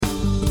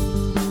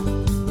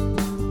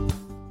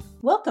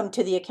Welcome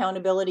to the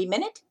Accountability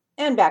Minute,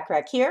 Ann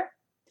Bachrach here.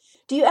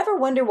 Do you ever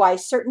wonder why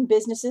certain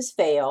businesses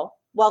fail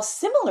while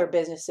similar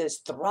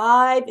businesses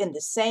thrive in the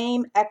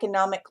same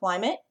economic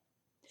climate?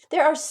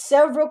 There are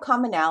several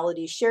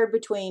commonalities shared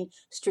between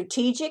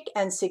strategic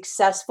and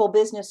successful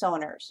business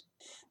owners.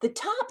 The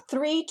top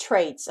 3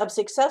 traits of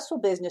successful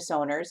business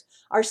owners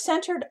are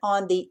centered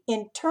on the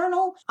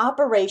internal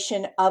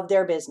operation of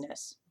their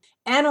business,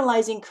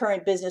 analyzing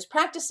current business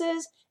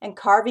practices, and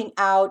carving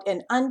out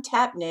an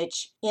untapped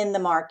niche in the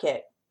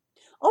market.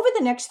 Over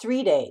the next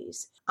 3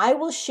 days, I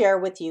will share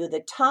with you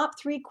the top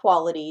 3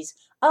 qualities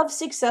of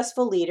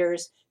successful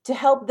leaders to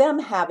help them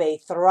have a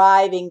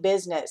thriving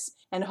business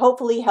and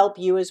hopefully help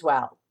you as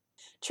well.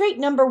 Trait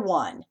number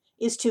 1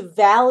 is to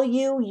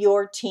value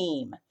your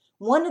team.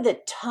 One of the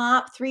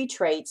top 3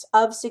 traits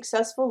of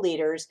successful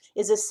leaders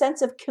is a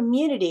sense of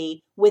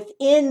community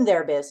within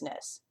their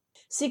business.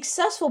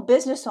 Successful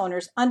business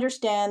owners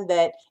understand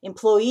that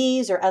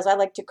employees, or as I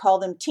like to call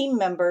them, team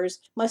members,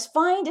 must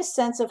find a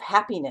sense of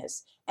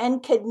happiness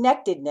and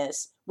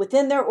connectedness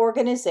within their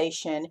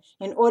organization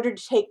in order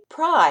to take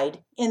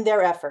pride in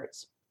their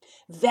efforts.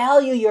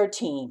 Value your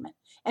team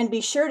and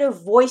be sure to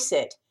voice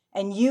it,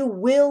 and you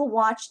will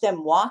watch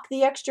them walk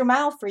the extra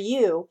mile for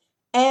you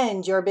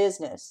and your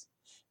business.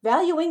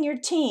 Valuing your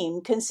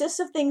team consists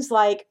of things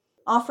like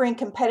offering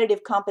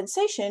competitive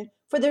compensation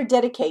for their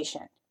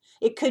dedication.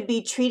 It could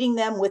be treating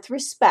them with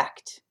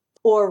respect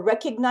or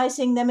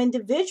recognizing them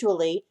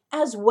individually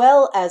as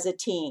well as a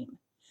team.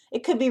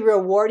 It could be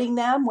rewarding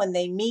them when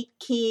they meet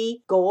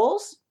key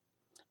goals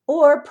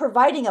or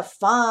providing a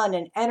fun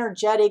and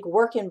energetic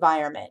work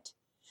environment.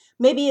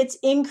 Maybe it's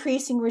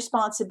increasing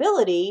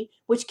responsibility,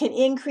 which can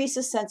increase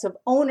a sense of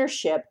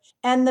ownership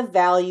and the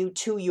value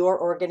to your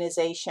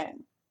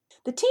organization.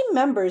 The team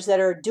members that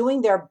are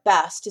doing their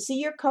best to see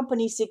your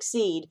company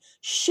succeed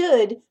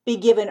should be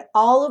given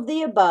all of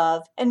the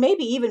above and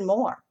maybe even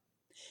more.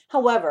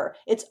 However,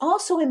 it's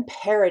also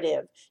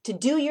imperative to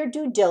do your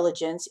due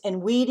diligence in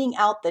weeding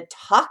out the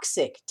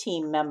toxic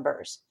team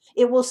members.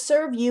 It will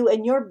serve you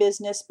and your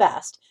business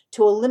best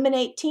to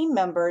eliminate team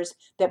members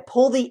that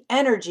pull the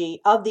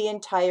energy of the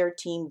entire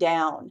team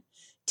down.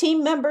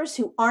 Team members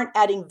who aren't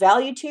adding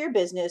value to your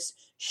business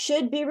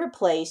should be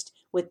replaced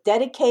with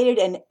dedicated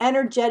and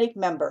energetic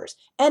members,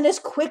 and as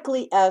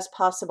quickly as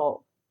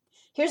possible.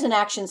 Here's an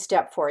action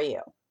step for you.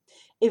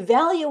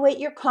 Evaluate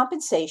your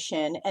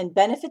compensation and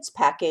benefits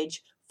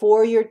package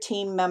for your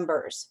team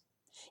members.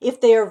 If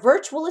they are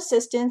virtual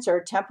assistants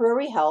or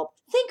temporary help,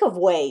 think of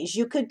ways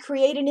you could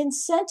create an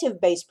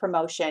incentive-based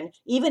promotion,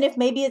 even if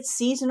maybe it's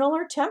seasonal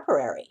or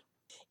temporary.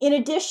 In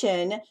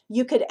addition,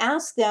 you could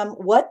ask them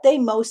what they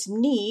most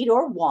need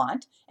or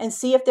want and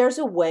see if there's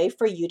a way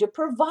for you to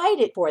provide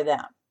it for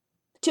them.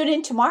 Tune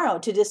in tomorrow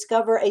to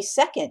discover a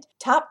second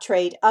top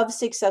trait of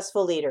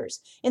successful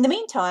leaders. In the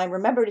meantime,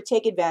 remember to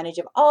take advantage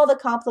of all the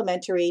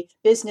complimentary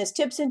business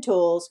tips and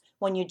tools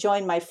when you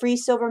join my free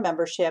silver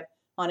membership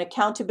on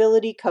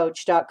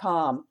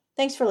accountabilitycoach.com.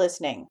 Thanks for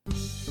listening.